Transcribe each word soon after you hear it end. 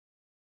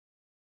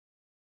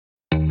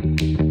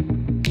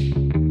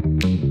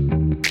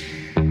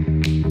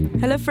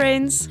Hello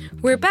friends,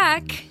 We're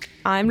back.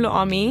 I'm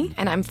Loami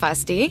And I'm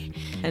Fasti.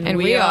 and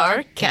we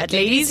are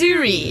Catladies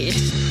who read.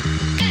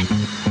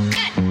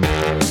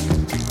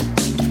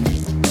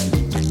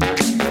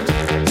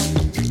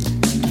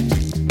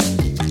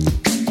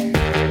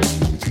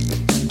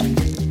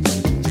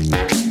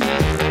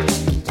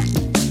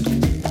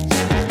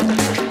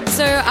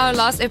 So our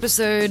last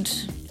episode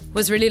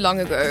was really long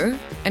ago,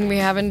 and we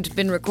haven't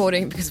been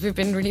recording because we've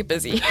been really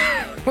busy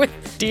with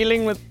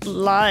Dealing with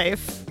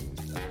life.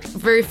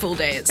 very full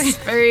days.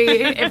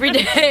 Every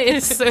day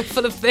is so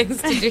full of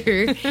things to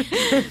do.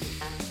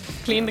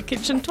 Clean the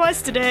kitchen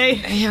twice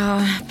today.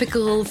 Yeah,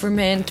 pickle,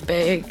 ferment,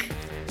 bake,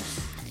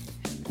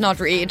 not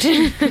read.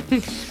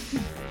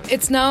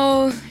 It's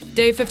now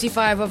day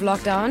 55 of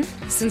lockdown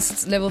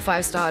since level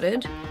 5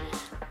 started.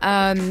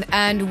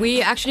 And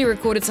we actually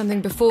recorded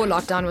something before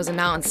lockdown was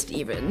announced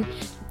even.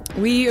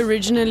 We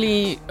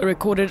originally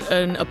recorded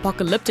an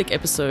apocalyptic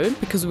episode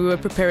because we were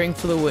preparing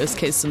for the worst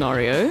case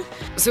scenario.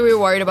 So we were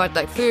worried about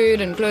like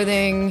food and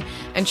clothing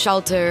and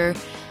shelter.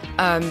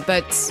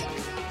 But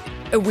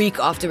a week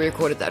after we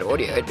recorded that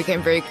audio, it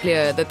became very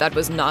clear that that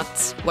was not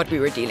what we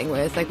were dealing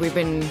with. Like we've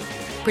been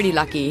pretty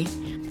lucky.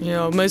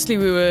 Yeah, mostly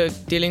we were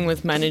dealing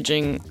with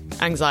managing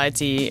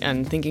anxiety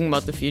and thinking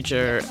about the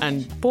future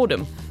and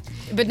boredom.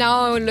 But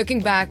now looking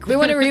back, we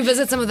want to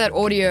revisit some of that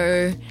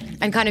audio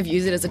and kind of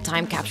use it as a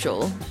time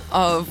capsule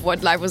of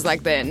what life was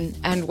like then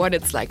and what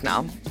it's like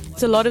now.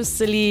 It's a lot of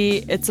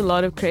silly, it's a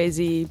lot of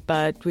crazy,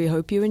 but we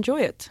hope you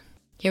enjoy it.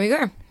 Here we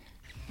go.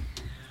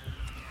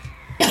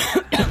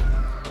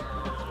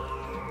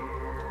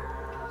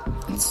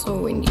 It's so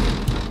windy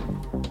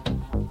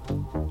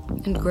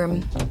and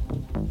grim.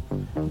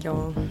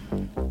 Yeah.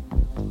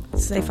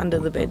 Safe under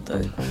the bed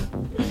though.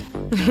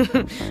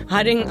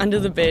 Hiding under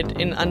the bed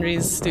in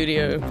Andri's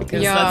studio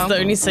because that's the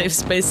only safe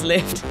space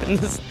left in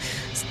this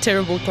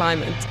terrible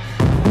climate.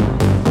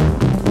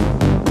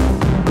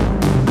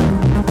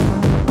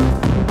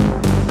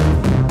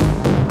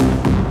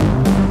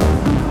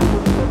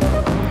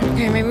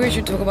 Okay, maybe we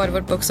should talk about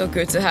what books are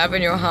good to have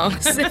in your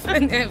house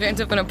in the event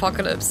of an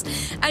apocalypse.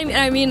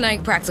 I mean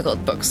like practical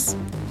books.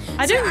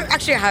 I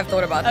have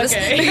thought about this.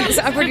 Okay. Because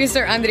our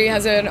producer Andri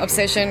has an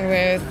obsession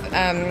with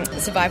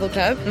Survival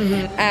Club,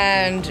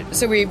 and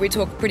so we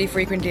talk pretty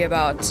frequently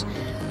about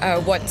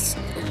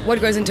what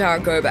goes into our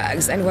go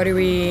bags and what do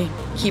we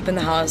keep in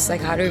the house.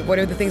 Like what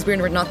are the things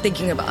we're not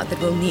thinking about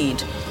that we'll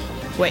need.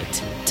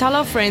 Wait, tell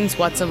our friends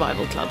what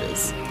Survival Club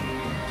is.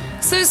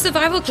 So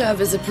Survival Club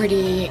is a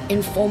pretty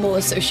informal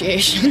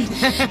association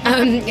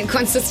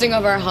consisting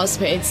of our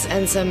housemates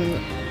and some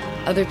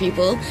other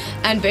people,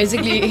 and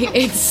basically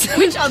it's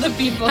Which other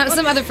people?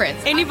 some other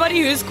friends. Anybody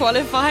who's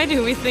qualified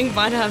who we think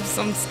might have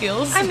some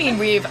skills. I mean,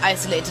 we've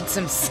isolated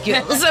some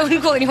skills. I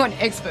wouldn't call anyone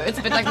experts,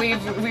 but like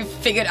we've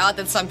figured out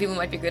that some people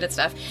might be good at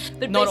stuff.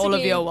 But not all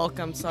of you are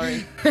welcome,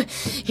 sorry.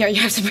 Yeah,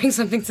 you have to bring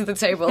something to the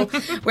table.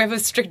 We have a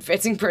strict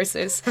vetting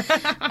process.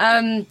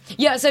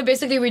 So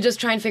basically we just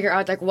try and figure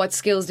out like what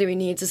skills do we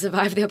need to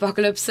survive the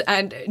apocalypse,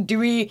 and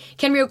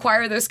can we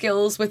acquire those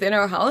skills within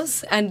our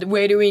house, and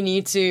where do we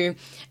need to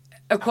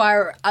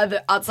acquire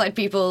other outside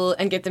people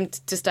and get them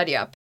to study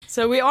up.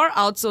 So we are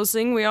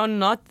outsourcing. We are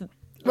not...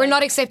 We're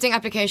not accepting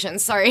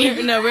applications,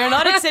 sorry. No, we're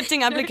not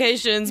accepting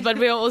applications, but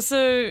we are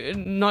also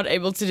not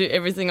able to do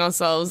everything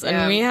ourselves.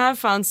 And we have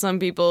found some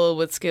people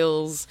with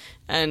skills,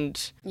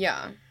 and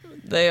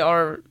they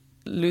are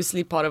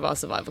loosely part of our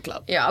Survival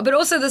Club. Yeah, but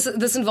also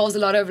this involves a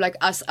lot of like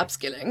us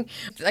upskilling.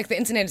 Like the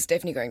internet is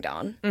definitely going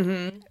down.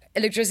 Mm-hmm.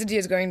 Electricity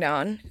is going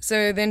down.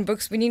 So then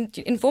books, we need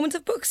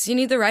informative books. You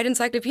need the right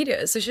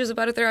encyclopedias. So she was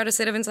about to throw out a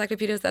set of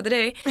encyclopedias the other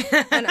day.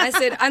 And I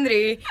said,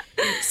 Andri,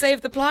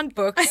 save the plant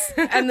books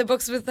and the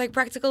books with like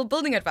practical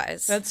building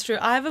advice. That's true.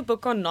 I have a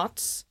book on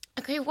knots.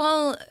 Okay,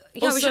 well,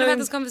 we should have had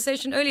this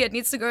conversation earlier. It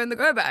needs to go in the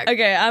go bag.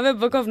 Okay, I have a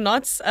book of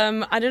knots.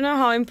 I don't know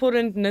how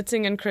important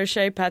knitting and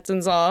crochet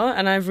patterns are,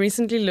 and I've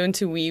recently learned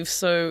to weave,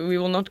 so we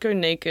will not go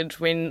naked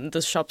when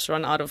the shops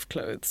run out of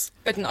clothes.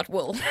 But not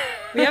wool.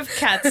 We have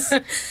cats.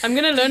 I'm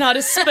going to learn how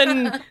to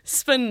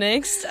spin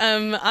next.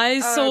 I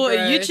saw a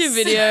YouTube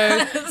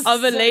video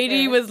of a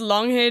lady with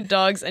long-haired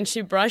dogs, and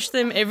she brushed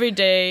them every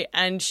day,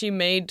 and she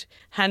made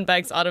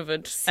handbags out of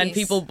it, and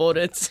people bought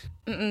it.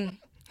 Mm-mm.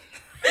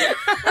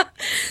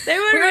 They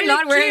were We're really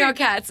not cute. wearing our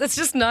cats. That's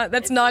just not.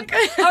 That's not.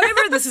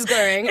 However, this is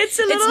going. It's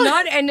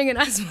not ending in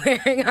us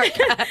wearing our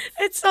cats.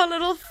 It's a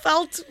little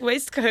felt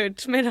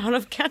waistcoat made out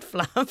of cat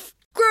fluff.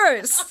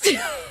 Gross.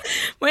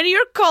 When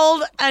you're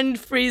cold and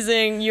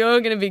freezing, you're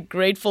going to be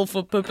grateful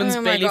for Pippin's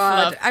Bailey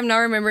fluff. I'm now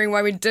remembering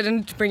why we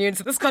didn't bring you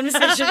into this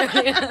conversation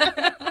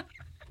earlier.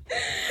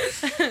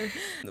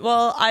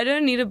 Well, I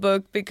don't need a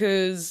book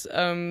because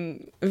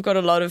we've got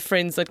a lot of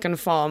friends that can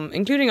farm,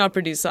 including our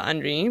producer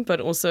Andri, but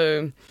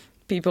also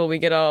people we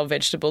get our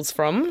vegetables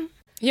from.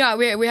 Yeah,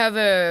 we have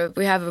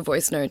a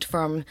voice note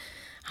from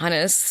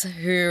Hannes,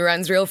 who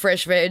runs Real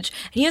Fresh Veg.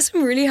 And he has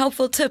some really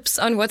helpful tips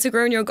on what to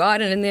grow in your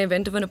garden in the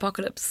event of an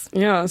apocalypse.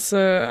 Yeah,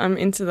 so I'm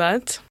into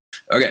that.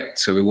 Okay,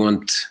 so we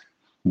want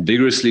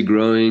vigorously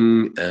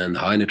growing and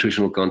high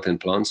nutritional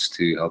content plants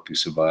to help you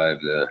survive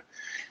the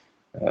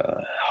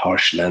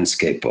harsh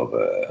landscape of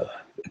a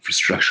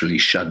infrastructurally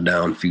shut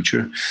down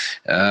future.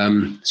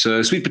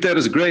 So sweet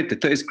potatoes are great. They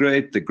taste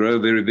great. They grow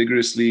very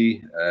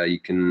vigorously.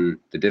 They're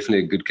definitely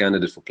a good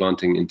candidate for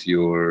planting into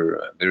your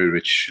very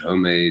rich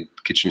homemade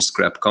kitchen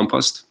scrap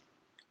compost.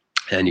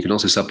 And you can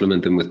also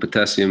supplement them with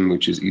potassium,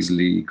 which is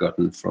easily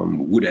gotten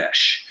from wood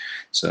ash.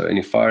 So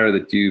any fire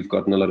that you've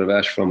gotten a lot of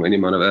ash from, any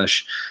amount of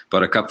ash,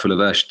 about a cupful of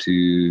ash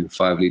to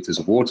 5 liters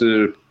of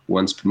water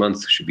once per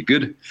month should be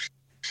good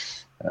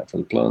for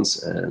the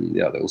plants. And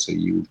yeah, they also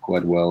yield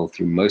quite well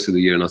through most of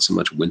the year, not so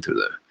much winter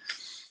though.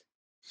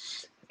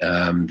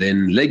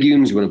 Then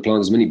legumes, you want to plant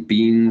as many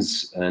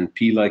beans and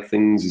pea-like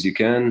things as you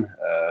can.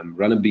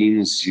 Runner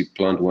beans, you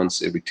plant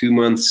once every 2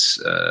 months.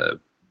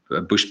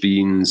 Bush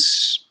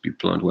beans, you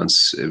plant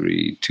once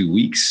every 2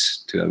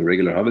 weeks to have a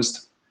regular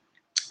harvest.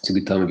 It's a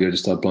good time of year to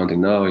start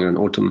planting now. You're in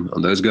autumn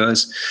on those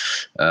guys.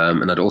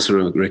 And I'd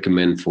also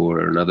recommend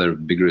for another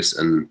vigorous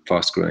and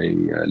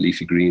fast-growing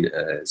leafy green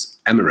as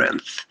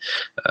amaranth,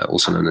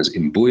 also known as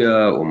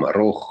imbuya or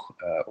marog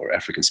or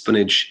African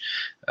spinach.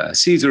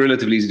 Seeds are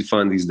relatively easy to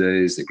find these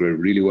days. They grow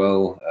really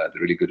well.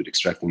 They're really good at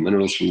extracting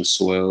minerals from the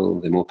soil.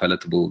 They're more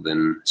palatable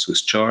than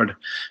Swiss chard,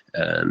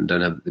 and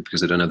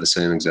because they don't have the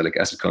same oxalic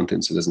acid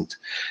content, so it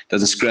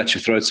doesn't scratch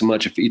your throat so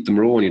much if you eat them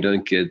raw, and you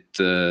don't get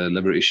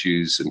liver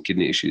issues and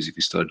kidney issues if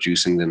you start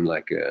juicing them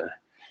like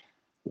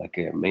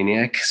a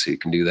maniac. So you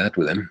can do that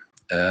with them.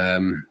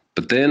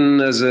 But then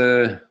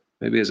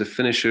maybe as a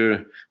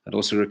finisher, I'd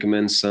also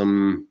recommend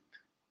some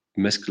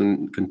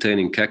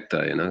mescaline-containing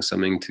cacti.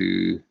 Something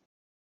to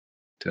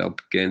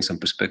help gain some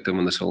perspective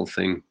on this whole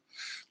thing,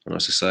 on our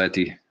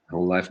society,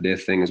 whole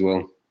life-death thing as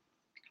well.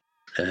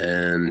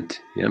 And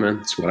yeah, man,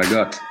 that's what I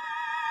got.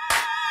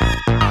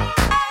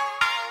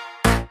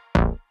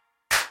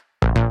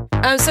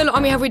 So,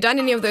 Lami, have we done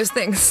any of those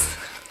things?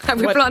 Have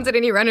we planted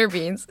any runner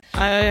beans?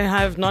 I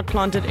have not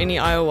planted any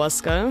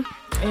ayahuasca.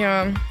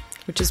 Yeah.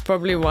 Which is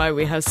probably why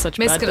we have such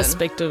bad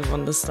perspective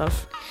on this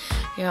stuff.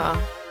 Yeah.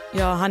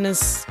 Yeah,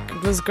 Hannes,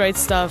 it was great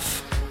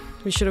stuff.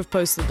 We should have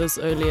posted this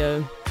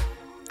earlier.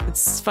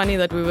 It's funny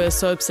that we were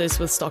so obsessed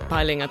with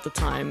stockpiling at the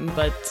time,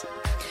 but...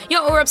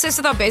 Yeah, or obsessed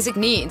with our basic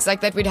needs, like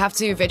that we'd have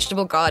to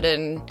vegetable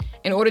garden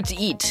in order to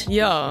eat.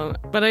 Yeah,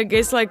 but I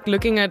guess like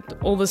looking at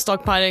all the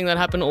stockpiling that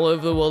happened all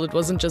over the world, it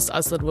wasn't just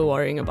us that were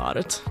worrying about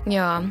it.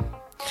 Yeah.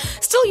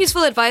 Still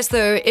useful advice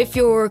though, if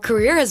your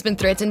career has been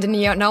threatened and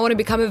you now want to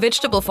become a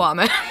vegetable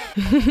farmer.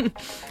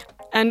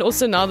 And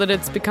also now that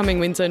it's becoming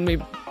winter and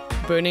we're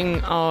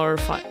burning our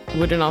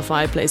wood in our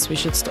fireplace, we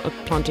should start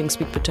planting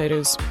sweet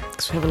potatoes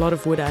because we have a lot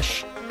of wood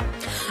ash.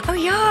 Oh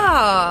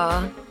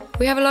yeah,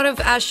 we have a lot of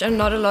ash and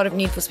not a lot of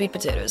need for sweet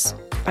potatoes.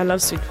 I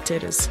love sweet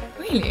potatoes.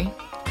 Really?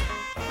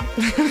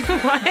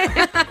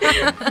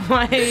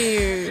 Why are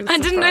you I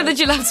didn't know that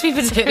you loved sweet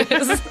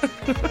potatoes.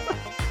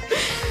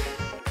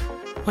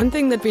 One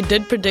thing that we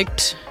did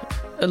predict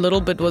a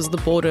little bit was the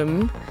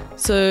boredom.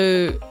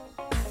 So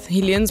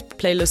Helene's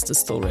playlist is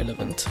still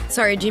relevant.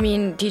 Sorry, do you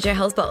mean DJ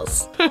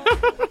Hellsbells?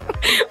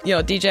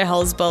 Yeah, DJ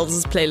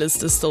Hellsbells'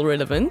 playlist is still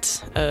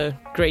relevant. A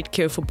great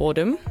cure for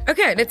boredom.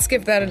 Okay, let's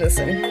give that a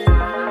listen.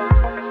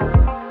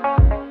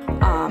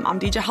 I'm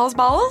DJ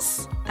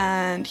Hellsbells,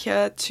 and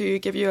here to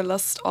give you a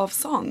list of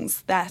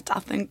songs that I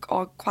think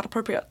are quite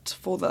appropriate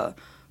for the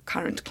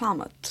current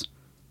climate.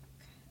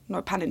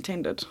 No pun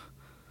intended.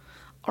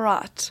 All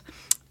right.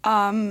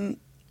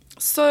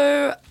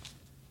 So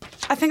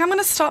I think I'm going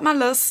to start my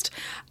list.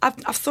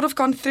 I've sort of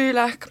gone through,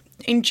 like,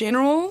 in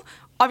general.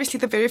 Obviously,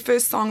 the very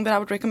first song that I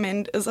would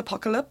recommend is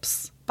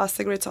Apocalypse by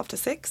Cigarettes After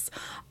Sex.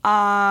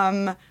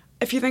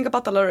 If you think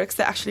about the lyrics,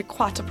 they're actually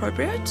quite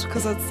appropriate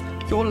because it's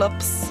your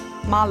lips,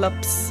 my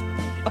lips,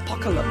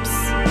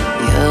 apocalypse.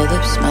 Your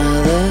lips, my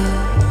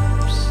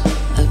lips,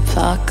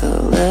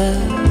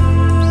 apocalypse.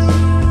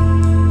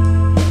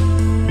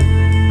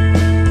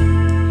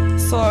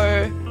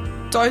 So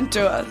don't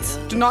do it.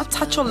 Do not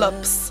touch your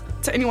lips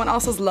to anyone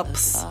else's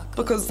lips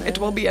because it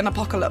will be an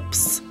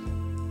apocalypse,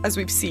 as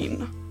we've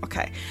seen.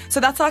 Okay, so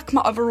that's like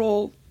my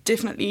overall,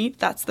 definitely,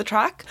 that's the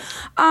track.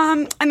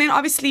 And then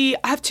obviously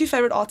I have two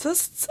favorite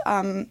artists,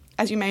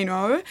 as you may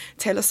know,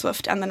 Taylor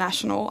Swift and The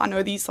National. I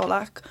know these are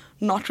like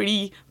not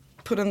really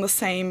put in the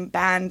same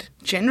band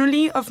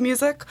generally of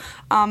music.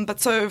 But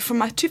so for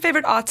my two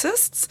favorite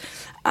artists,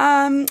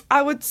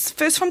 I would,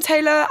 first from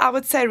Taylor, I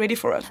would say Ready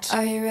For It.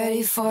 Are you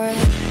ready for it?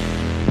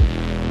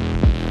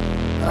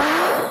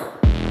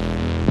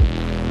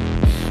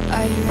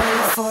 Are you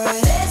ready for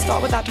it?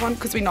 Start with that one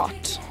because we're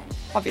not,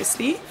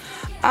 obviously.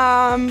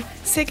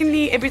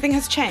 Secondly, Everything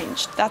Has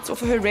Changed. That's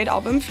off of her Red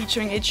album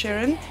featuring Ed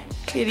Sheeran.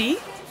 Clearly,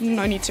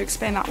 no need to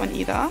explain that one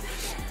either.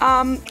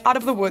 Out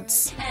of the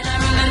Woods.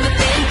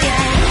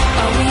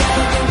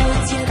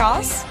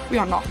 Guys, we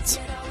are not.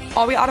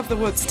 Are we out of the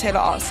woods? Taylor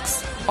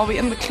asks. Are we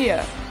in the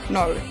clear?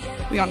 No,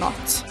 we are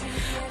not.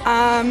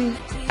 And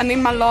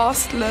then my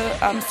last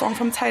song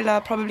from Taylor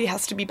probably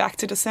has to be Back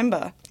to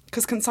December.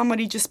 Because can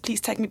somebody just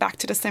please take me back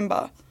to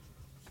December?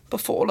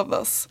 before all of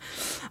this.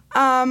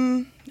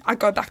 I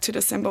go back to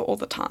December all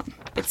the time,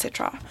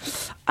 etc.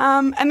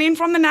 And then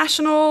from the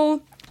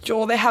National,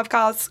 they have,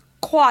 guys,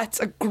 quite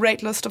a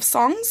great list of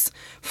songs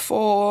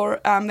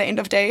for the End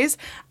of Days.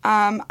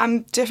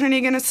 I'm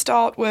definitely going to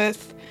start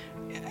with,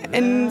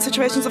 in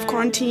situations of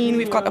quarantine,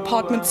 we've got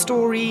Apartment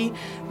Story,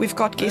 we've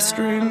got Guest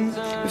Room,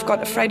 we've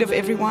got Afraid of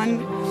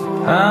Everyone.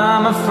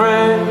 I'm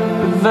afraid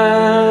of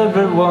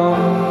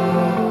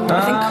everyone.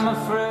 I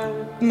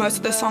think most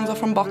of the songs are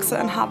from Boxer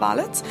and High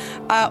Violet.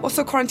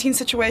 Also Quarantine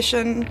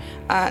Situation,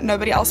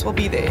 Nobody Else Will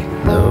Be There.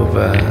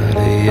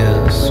 Nobody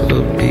else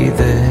will be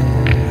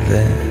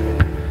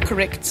there.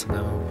 Correct.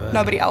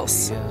 Nobody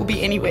else will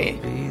be anywhere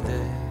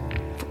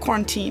for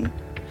quarantine.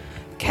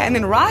 Okay, and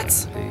then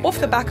right off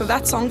the back of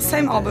that song,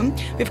 same album,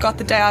 we've got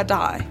The Day I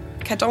Die.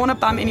 Okay, don't want to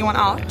bum anyone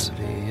out,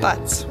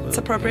 but it's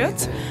appropriate.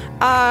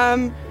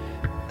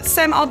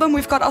 Same album,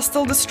 we've got I'll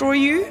Still Destroy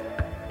You.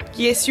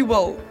 Yes, you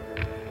will.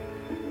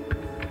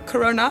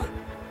 Corona,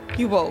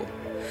 you will.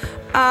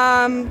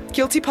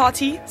 Guilty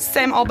Party,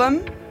 same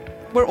album.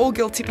 We're all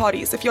guilty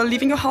parties. If you're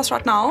leaving your house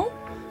right now,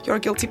 you're a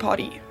guilty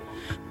party.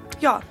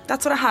 Yeah,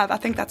 that's what I have. I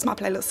think that's my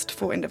playlist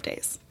for End of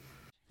Days.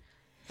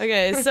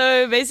 Okay,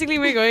 so basically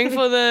we're going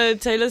for the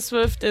Taylor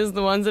Swift is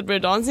the ones that we're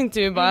dancing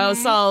to by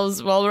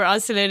ourselves while we're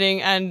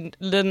isolating, and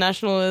the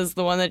National is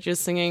the one that you're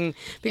singing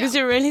because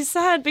you're really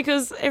sad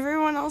because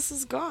everyone else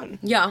is gone.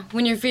 Yeah,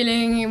 when you're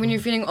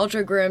feeling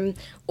ultra grim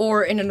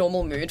or in a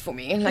normal mood for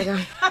me. Like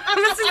I'm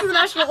listening to the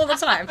National all the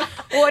time.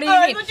 What do you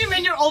mean? I thought you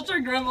meant you're ultra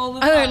grim all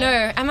the Oh time. no,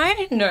 am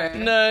I? No.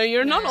 No,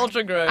 you're not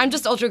ultra grim. I'm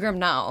just ultra grim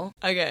now.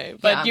 Okay,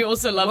 but Yeah. you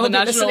also love We'll the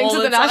be National listening all to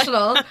the the time.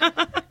 National.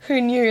 Who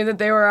knew that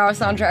they were our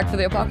soundtrack for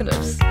the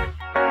apocalypse?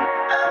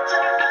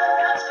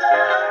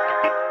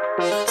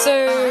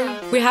 So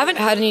we haven't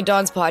had any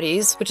dance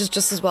parties, which is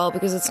just as well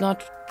because it's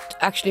not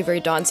actually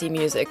very dancey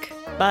music.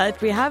 But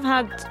we have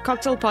had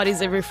cocktail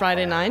parties every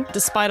Friday night,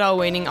 despite our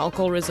waning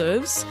alcohol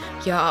reserves.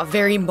 Yeah,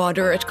 very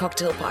moderate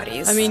cocktail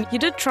parties. I mean, you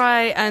did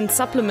try and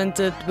supplement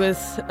it with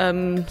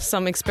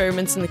some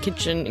experiments in the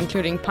kitchen,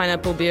 including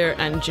pineapple beer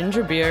and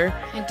ginger beer.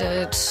 I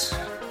did.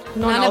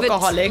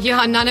 Non-alcoholic.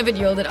 None of it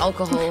yielded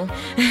alcohol.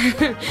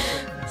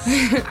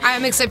 I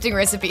am accepting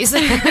recipes. I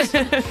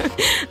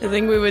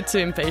think we were too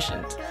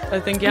impatient.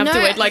 I think you have to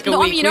wait like a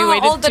week. You know we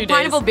how waited old the 2 days.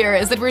 pineapple beer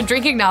is that we're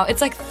drinking now? It's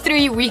like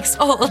 3 weeks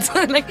old.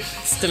 Like,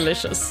 It's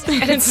delicious.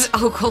 and it's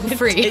alcohol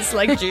free. It's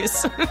like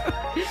juice.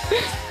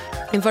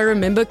 If I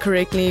remember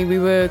correctly, we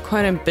were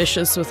quite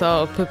ambitious with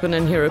our Pippin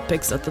and Hero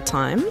picks at the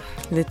time.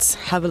 Let's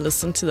have a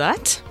listen to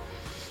that.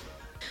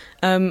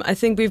 I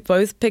think we've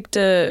both picked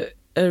a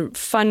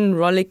fun,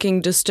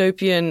 rollicking,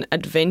 dystopian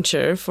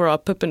adventure for our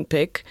Pippin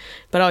pick,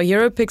 but our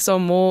hero picks are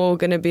more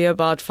going to be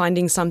about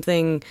finding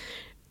something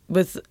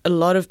with a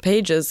lot of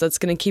pages that's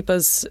going to keep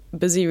us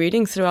busy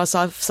reading through our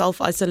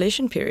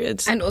self-isolation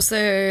periods. And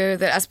also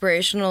the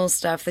aspirational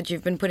stuff that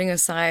you've been putting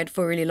aside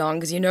for really long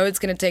because you know it's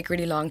going to take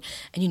really long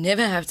and you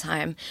never have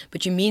time,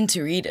 but you mean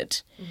to read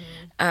it.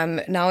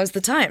 Now is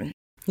the time.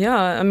 Yeah,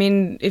 I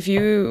mean, if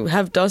you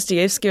have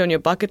Dostoevsky on your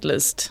bucket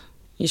list,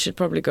 you should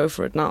probably go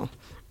for it now.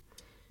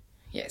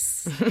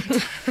 Yes.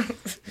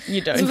 You I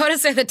was don't. about to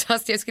say that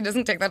Dostoevsky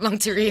doesn't take that long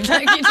to read.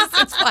 Like,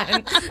 it's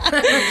fine.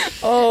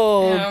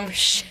 Oh,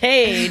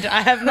 shade.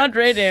 I have not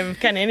read him.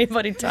 Can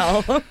anybody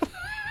tell?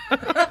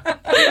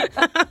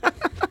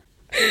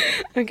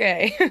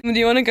 Okay. Do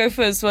you want to go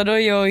first? What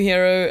are your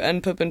hero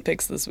and Pippin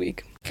picks this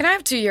week? Can I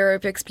have 2 Euro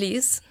picks,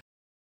 please?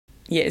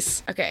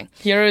 Yes. Okay.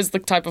 Hero is the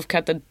type of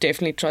cat that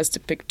definitely tries to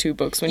pick 2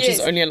 books when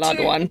she's only allowed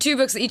 1. 2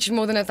 books, each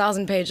more than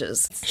 1,000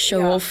 pages.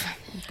 Show off.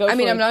 Go I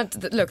mean, for I'm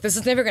it. not. Look, this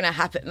is never going to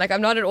happen. Like,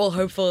 I'm not at all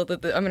hopeful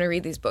that I'm going to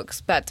read these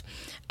books. But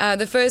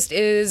the first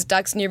is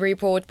Duck's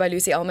Newburyport by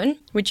Lucy Ellman.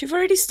 Which you've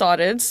already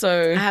started,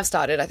 so... I have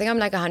started. I think I'm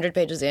like 100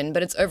 pages in,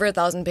 but it's over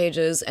 1,000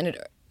 pages, and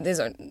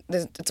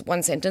it's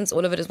one sentence.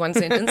 All of it is one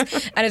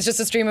sentence, and it's just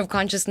a stream of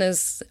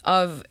consciousness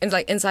of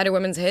like inside a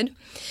woman's head,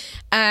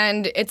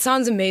 and it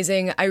sounds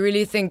amazing. I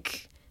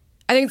think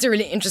it's a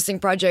really interesting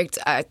project.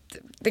 I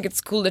think it's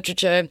cool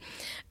literature,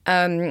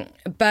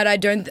 but I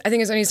think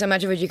there's only so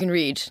much of it you can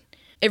read.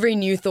 Every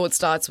new thought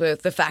starts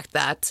with the fact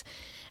that,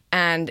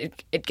 and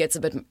it gets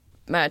a bit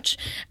much.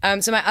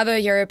 So my other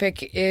hero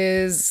pick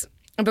is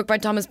a book by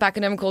Thomas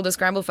Pakenham called A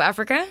Scramble for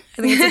Africa.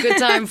 I think it's a good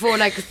time for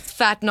like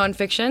fat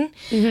nonfiction.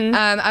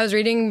 I was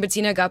reading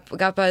Bettina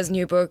Gappa's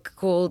new book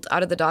called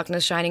Out of the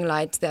Darkness, Shining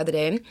Light the other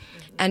day.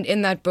 And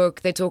in that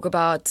book, they talk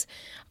about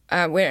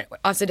where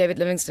after David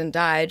Livingstone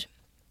died,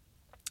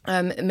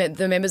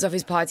 the members of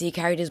his party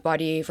carried his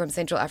body from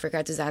Central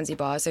Africa to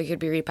Zanzibar so he could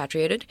be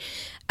repatriated,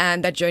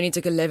 and that journey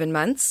took 11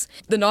 months.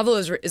 The novel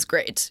is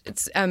great.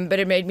 It's but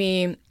it made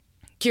me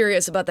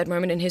curious about that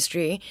moment in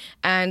history.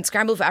 And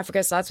Scramble for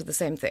Africa starts with the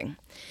same thing,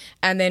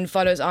 and then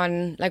follows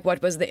on like what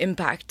was the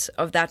impact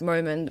of that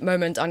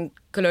moment on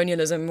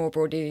colonialism, more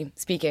broadly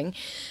speaking.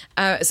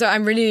 So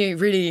I'm really,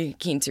 really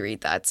keen to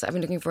read that. So I've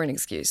been looking for an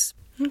excuse.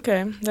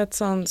 Okay, that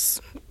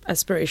sounds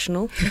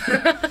aspirational.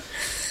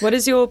 What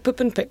is your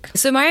Pippin pick?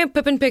 So my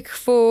Pippin pick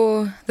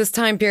for this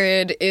time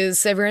period is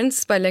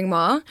Severance by Ling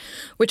Ma,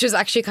 which is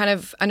actually kind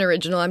of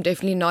unoriginal. I'm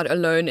definitely not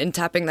alone in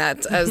tapping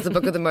that as the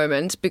book of the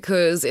moment,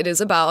 because it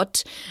is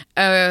about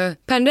a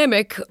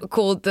pandemic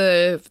called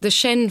the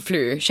Shen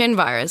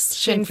virus.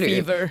 Shen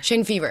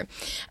fever.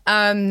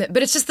 But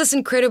it's just this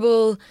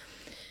incredible...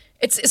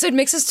 So it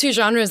mixes two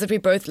genres that we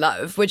both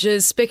love, which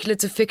is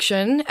speculative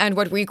fiction and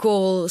what we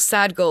call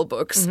sad girl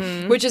books,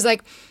 which is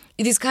like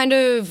these kind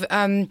of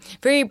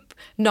very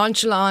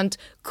nonchalant,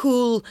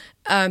 cool,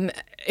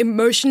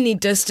 emotionally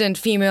distant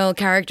female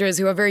characters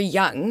who are very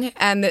young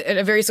and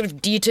a very sort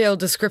of detailed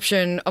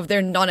description of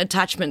their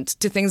non-attachment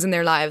to things in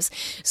their lives.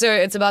 So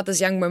it's about this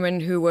young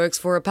woman who works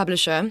for a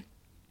publisher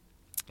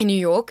in New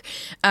York.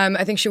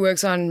 I think she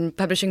works on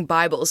publishing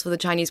Bibles for the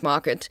Chinese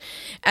market.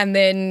 And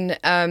then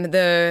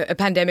a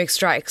pandemic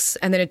strikes,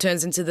 and then it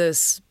turns into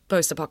this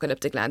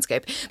post-apocalyptic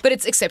landscape. But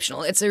it's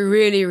exceptional. It's a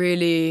really,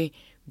 really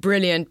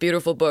brilliant,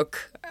 beautiful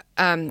book.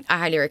 I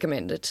highly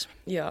recommend it.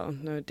 Yeah,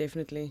 no,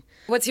 definitely.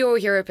 What's your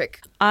hero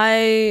pick?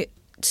 I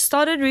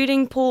started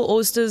reading Paul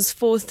Auster's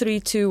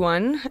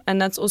 4321,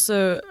 and that's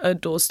also a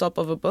doorstop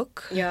of a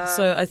book. Yeah.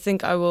 So I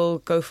think I will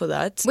go for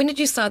that. When did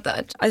you start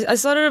that? I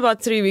started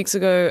about 3 weeks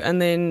ago,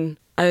 and then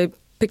I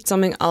picked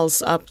something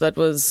else up that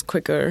was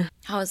quicker.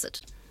 How is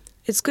it?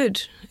 It's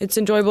good. It's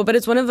enjoyable, but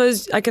it's one of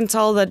those, I can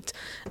tell that,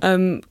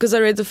 because I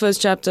read the first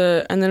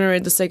chapter, and then I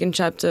read the second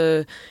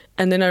chapter,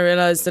 and then I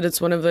realized that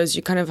it's one of those,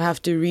 you kind of have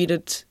to read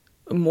it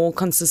more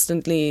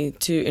consistently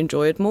to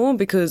enjoy it more,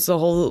 because the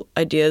whole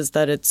idea is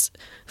that it's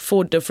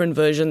 4 different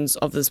versions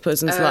of this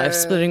person's life,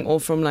 splitting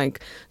off from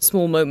like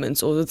small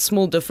moments or the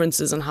small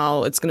differences in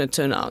how it's going to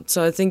turn out.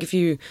 So I think if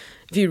you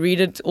read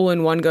it all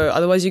in one go,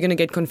 otherwise you're going to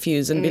get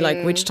confused and be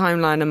like, which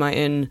timeline am I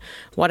in?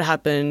 What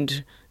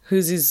happened?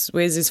 Where's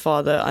his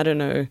father? I don't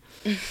know.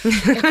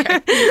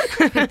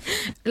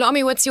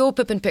 Lami, what's your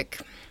Pippin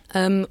pick?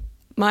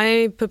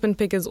 My Pippin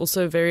pick is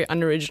also very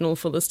unoriginal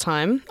for this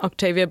time.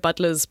 Octavia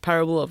Butler's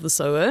Parable of the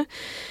Sower.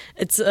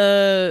 It's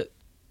a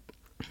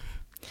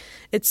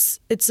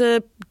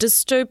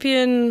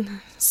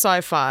dystopian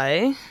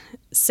sci-fi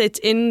set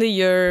in the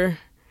year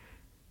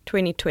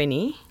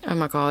 2020. Oh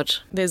my God.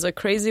 There's a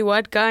crazy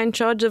white guy in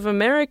charge of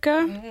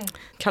America.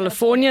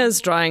 California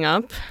is drying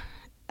up,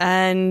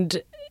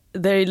 and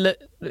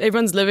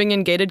everyone's living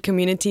in gated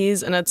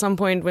communities, and at some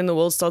point when the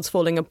world starts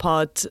falling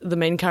apart, the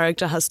main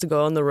character has to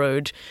go on the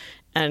road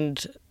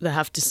and they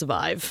have to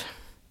survive.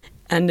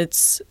 And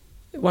it's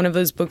one of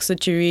those books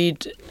that you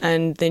read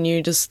and then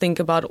you just think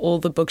about all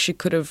the books she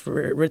could have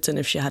written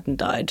if she hadn't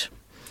died.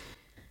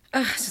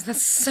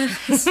 That's so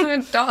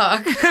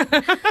dark.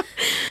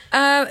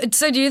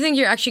 So do you think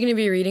you're actually going to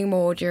be reading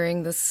more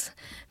during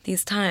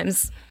these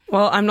times?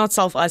 Well, I'm not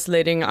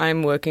self-isolating.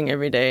 I'm working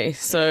every day.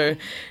 So,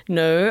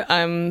 no.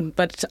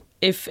 But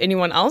if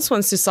anyone else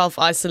wants to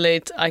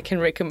self-isolate, I can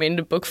recommend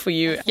a book for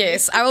you.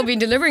 Yes, I will be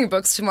delivering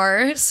books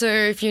tomorrow. So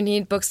if you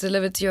need books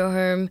delivered to your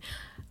home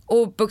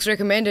or books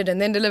recommended and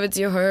then delivered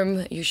to your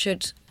home, you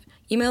should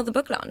email the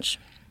book lounge.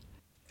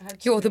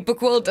 The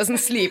book world doesn't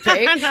sleep,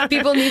 eh?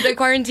 People need their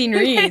quarantine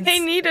reads. They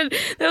need it.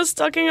 They're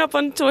stocking up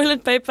on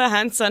toilet paper,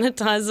 hand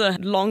sanitizer,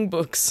 long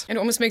books. It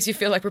almost makes you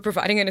feel like we're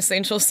providing an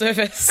essential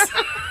service.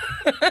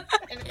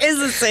 It is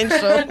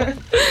essential.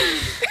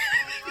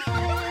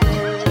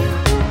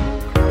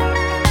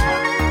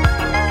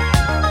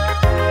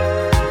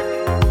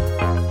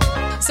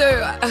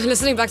 So,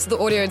 listening back to the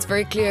audio, it's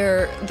very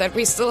clear that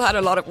we still had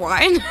a lot of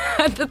wine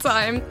at the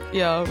time.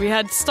 Yeah, we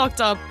had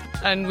stocked up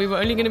and we were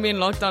only going to be in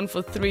lockdown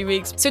for 3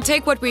 weeks. So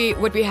take what we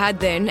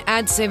had then,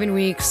 add 7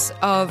 weeks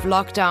of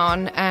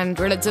lockdown and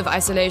relative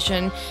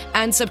isolation,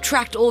 and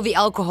subtract all the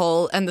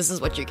alcohol, and this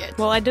is what you get.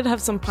 Well, I did have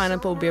some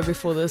pineapple beer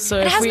before this, so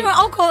it has no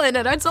alcohol in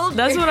it, I told you.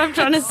 That's what I'm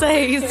trying to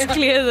say. It's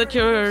clear that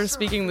you're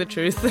speaking the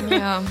truth.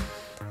 Yeah.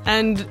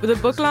 And the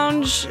book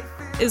lounge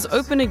is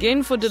open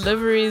again for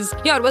deliveries.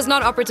 Yeah, it was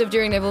not operative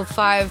during level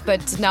 5,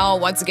 but now,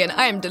 once again,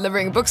 I am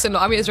delivering books and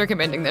Lami is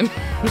recommending them.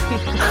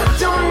 I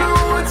don't know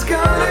what's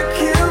gonna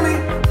kill me,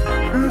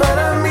 but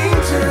I mean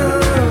to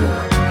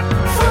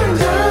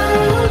find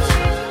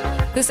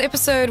out. This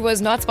episode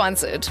was not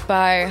sponsored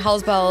by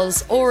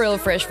Halsbells or Real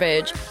Fresh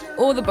Veg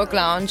or the Book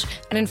Lounge,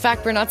 and in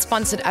fact we're not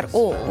sponsored at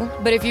all.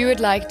 But if you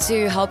would like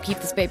to help keep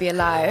this baby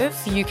alive,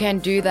 you can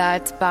do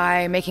that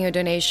by making a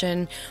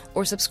donation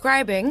or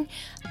subscribing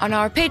on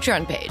our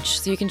Patreon page.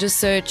 So you can just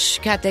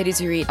search Catladies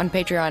Who Read on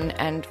Patreon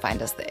and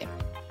find us there.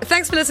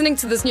 Thanks for listening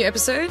to this new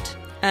episode.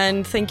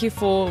 And thank you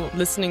for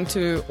listening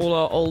to all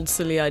our old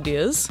silly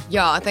ideas.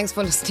 Yeah, thanks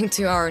for listening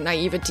to our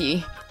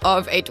naivety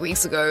of 8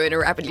 weeks ago in a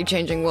rapidly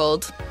changing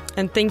world.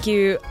 And thank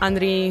you,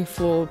 Andri,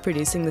 for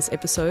producing this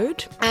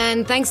episode.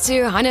 And thanks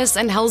to Hannes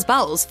and Hell's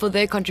Bells for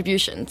their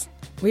contributions.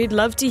 We'd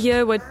love to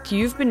hear what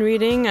you've been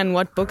reading and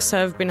what books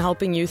have been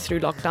helping you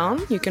through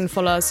lockdown. You can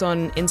follow us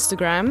on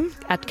Instagram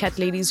at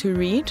Catladies Who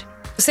Read.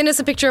 Send us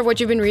a picture of what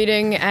you've been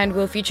reading and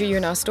we'll feature you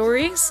in our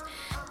stories.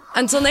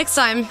 Until next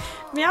time.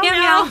 Meow, meow.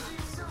 meow.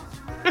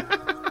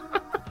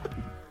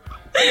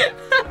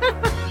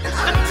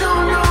 I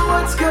don't know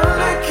what's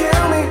gonna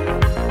kill me,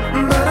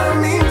 but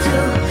I need to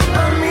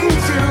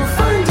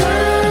find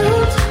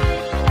out.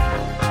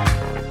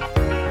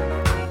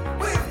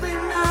 We've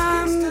been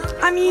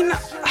I mean,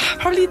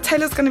 probably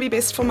Taylor's going to be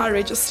best for my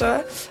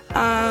register.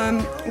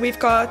 We've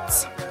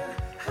got,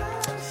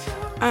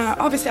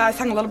 obviously I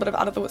sang a little bit of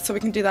Out of the Woods, so we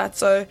can do that.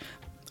 So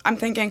I'm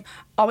thinking,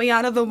 are we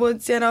out of the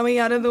woods yet? Are we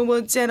out of the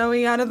woods yet? Are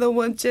we out of the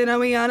woods yet? Are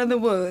we out of the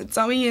woods?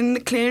 Are we in the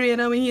clear yet?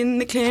 Are we in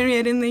the clear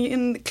yet? In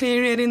the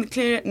clear yet? In the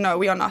clear yet? No,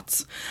 we are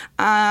not.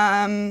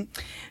 Did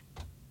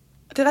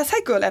I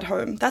say Girl at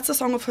Home? That's a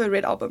song of her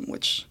Red album,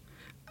 which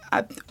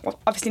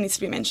obviously needs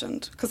to be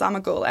mentioned because I'm a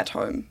girl at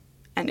home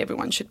and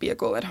everyone should be a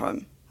girl at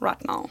home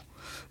right now,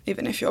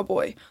 even if you're a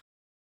boy.